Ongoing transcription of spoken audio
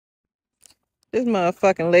This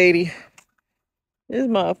motherfucking lady, this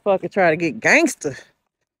motherfucker try to get gangster.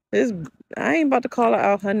 This I ain't about to call her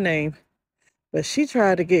out her name, but she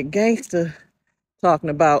tried to get gangster talking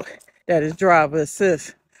about that is driver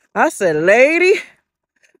assist. I said, lady,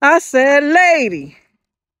 I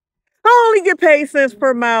only get paid cents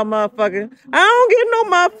per mile, motherfucker. I don't get no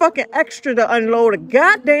motherfucking extra to unload a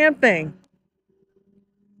goddamn thing.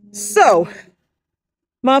 So,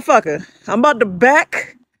 motherfucker, I'm about to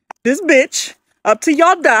back this bitch up to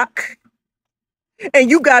your dock.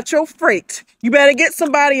 And you got your freight. You better get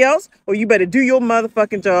somebody else or you better do your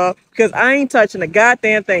motherfucking job because I ain't touching a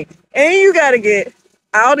goddamn thing. And you got to get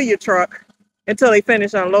out of your truck until they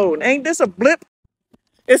finish unloading. Ain't this a blip?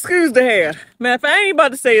 Excuse the hair. Man, if I ain't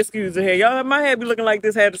about to say excuse the hair, y'all, my hair be looking like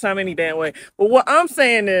this half the time any damn way. But what I'm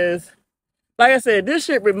saying is, like I said, this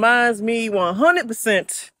shit reminds me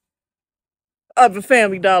 100% of a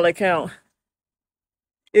Family Dollar account.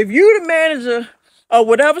 If you the manager of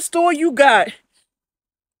whatever store you got,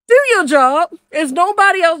 do your job. It's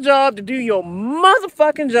nobody else's job to do your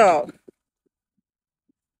motherfucking job.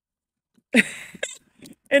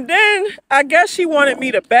 And then I guess she wanted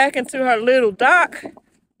me to back into her little dock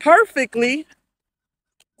perfectly.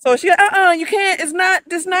 So she, you can't, it's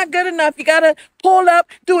not good enough. You gotta pull up,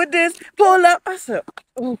 do it this, pull up. I said,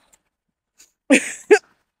 ooh.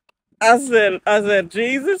 I said,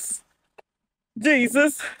 Jesus,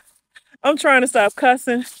 I'm trying to stop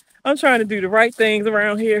cussing. I'm trying to do the right things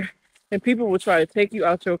around here. And people will try to take you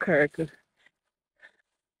out your character.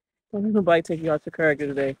 Don't let nobody take you out your character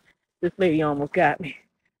today. This lady almost got me.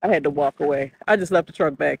 I had to walk away. I just left the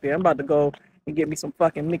truck back there. I'm about to go and get me some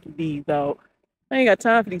fucking Mickey D's, dog. I ain't got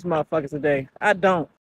time for these motherfuckers today. I don't.